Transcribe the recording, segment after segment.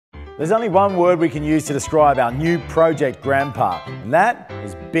There's only one word we can use to describe our new project Grandpa, and that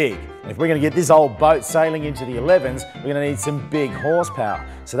is big. And if we're going to get this old boat sailing into the 11s, we're going to need some big horsepower.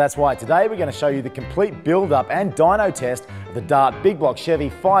 So that's why today we're going to show you the complete build-up and dyno test of the Dart Big Block Chevy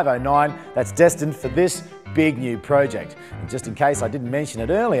 509 that's destined for this big new project. And just in case I didn't mention it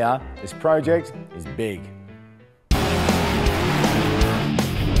earlier, this project is big.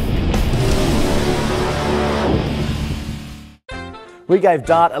 We gave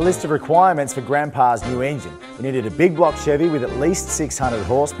Dart a list of requirements for Grandpa's new engine. We needed a big block Chevy with at least 600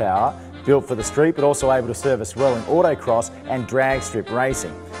 horsepower, built for the street but also able to service well in autocross and drag strip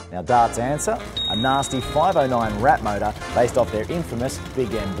racing. Now Dart's answer? A nasty 509 Rat motor based off their infamous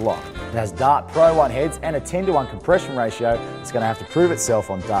Big M block. It has Dart Pro 1 heads and a 10:1 compression ratio that's going to have to prove itself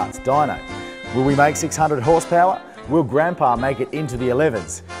on Dart's dyno. Will we make 600 horsepower? Will Grandpa make it into the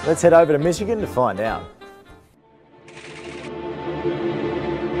 11s? Let's head over to Michigan to find out.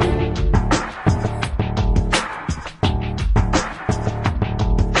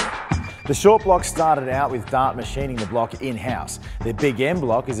 The short block started out with Dart machining the block in-house. Their Big M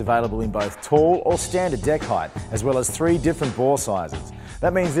block is available in both tall or standard deck height, as well as 3 different bore sizes.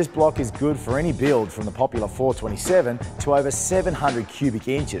 That means this block is good for any build from the popular 427 to over 700 cubic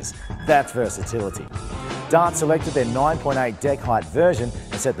inches. That's versatility. Dart selected their 9.8 deck height version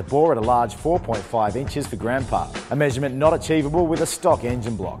and set the bore at a large 4.5 inches for Grandpa, a measurement not achievable with a stock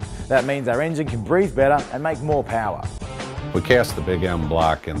engine block. That means our engine can breathe better and make more power. We cast the Big M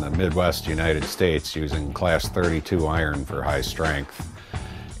block in the Midwest United States using class 32 iron for high strength.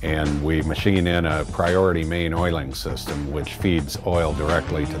 And we machine in a priority main oiling system which feeds oil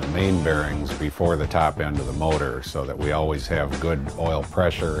directly to the main bearings before the top end of the motor so that we always have good oil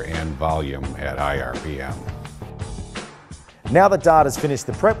pressure and volume at high RPM. Now that Dart has finished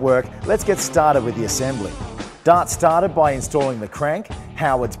the prep work, let's get started with the assembly. Dart started by installing the crank.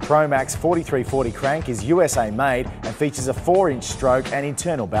 Howard's ProMax 4340 crank is USA made and features a 4-inch stroke and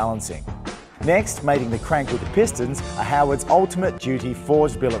internal balancing. Next, mating the crank with the pistons are Howard's Ultimate Duty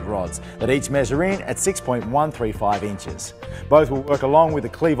forged billet rods that each measure in at 6.135 inches. Both will work along with the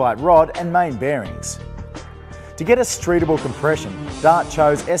Cleveite rod and main bearings. To get a streetable compression, Dart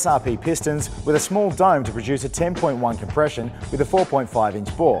chose SRP pistons with a small dome to produce a 10.1 compression with a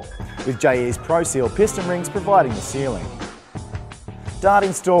 4.5-inch bore, with JE's Pro Seal piston rings providing the sealing. Dart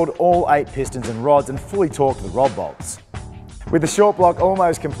installed all 8 pistons and rods and fully torqued the rod bolts. With the short block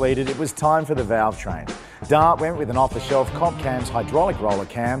almost completed, it was time for the valve train. Dart went with an off-the-shelf Comp Cam's hydraulic roller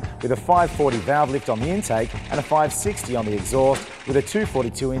cam with a 540 valve lift on the intake and a 560 on the exhaust, with a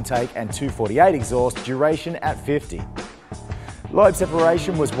 242 intake and 248 exhaust, duration at 50. Lobe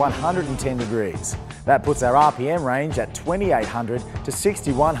separation was 110 degrees. That puts our RPM range at 2800 to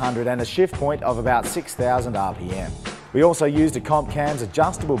 6100 and a shift point of about 6000 RPM. We also used a Comp Cam's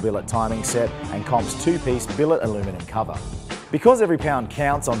adjustable billet timing set and Comp's 2-piece billet aluminum cover. Because every pound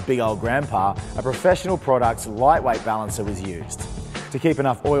counts on big old Grandpa, a professional product's lightweight balancer was used. To keep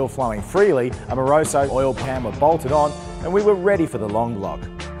enough oil flowing freely, a Moroso oil pan were bolted on and we were ready for the long block.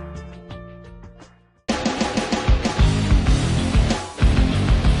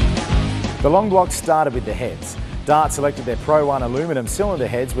 The long block started with the heads. Dart selected their Pro 1 aluminum cylinder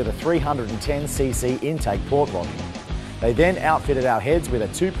heads with a 310cc intake port volume. They then outfitted our heads with a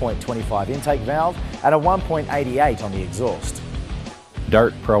 2.25 intake valve and a 1.88 on the exhaust.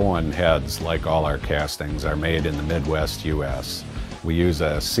 Dart Pro 1 heads, like all our castings, are made in the Midwest US. We use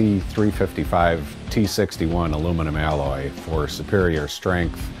a C355 T61 aluminum alloy for superior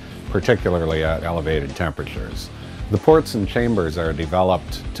strength, particularly at elevated temperatures. The ports and chambers are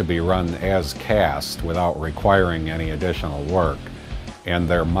developed to be run as cast without requiring any additional work, and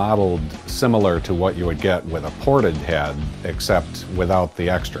they're modeled similar to what you would get with a ported head, except without the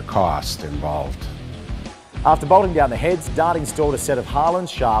extra cost involved. After bolting down the heads, Dart installed a set of Harlan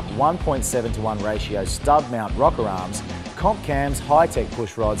Sharp 1.7:1 ratio stud mount rocker arms, Comp Cam's high-tech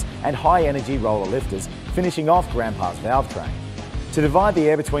push rods and high-energy roller lifters, finishing off Grandpa's valve train. To divide the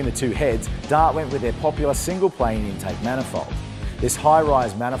air between the 2 heads, Dart went with their popular single-plane intake manifold. This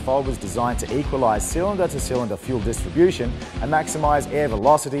high-rise manifold was designed to equalise cylinder-to-cylinder fuel distribution and maximise air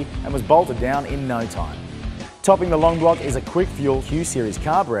velocity and was bolted down in no time. Topping the long block is a quick fuel Hugh Series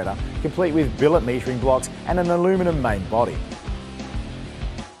carburetor, complete with billet metering blocks and an aluminum main body.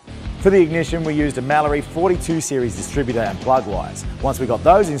 For the ignition, we used a Mallory 42 series distributor and plug wires. Once we got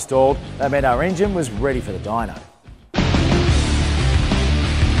those installed, that meant our engine was ready for the dyno.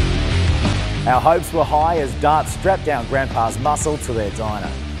 Our hopes were high as Dart strapped down Grandpa's muscle to their dyno.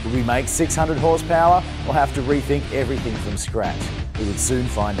 Will we make 600 horsepower or have to rethink everything from scratch? We would soon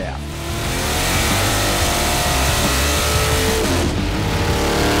find out.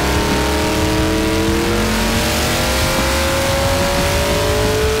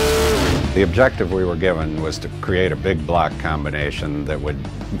 The objective we were given was to create a big block combination that would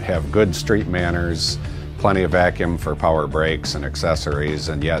have good street manners, plenty of vacuum for power brakes and accessories,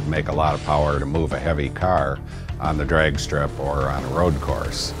 and yet make a lot of power to move a heavy car on the drag strip or on a road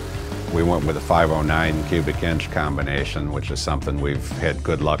course. We went with a 509 cubic inch combination, which is something we've had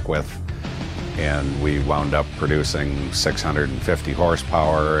good luck with, and we wound up producing 650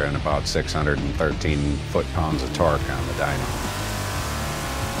 horsepower and about 613 foot-pounds of torque on the dyno.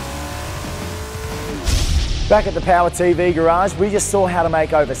 Back at the powerTV garage, we just saw how to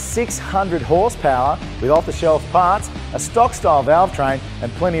make over 600 horsepower with off-the-shelf parts, a stock-style valve train, and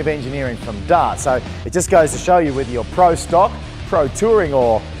plenty of engineering from Dart. So it just goes to show you with your Pro Stock, Pro Touring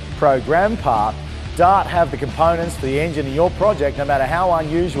or Program part, Dart have the components for the engine in your project, no matter how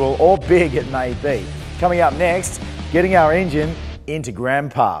unusual or big it may be. Coming up next, getting our engine into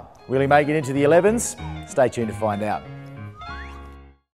Grandpa. Will he make it into the 11s? Stay tuned to find out.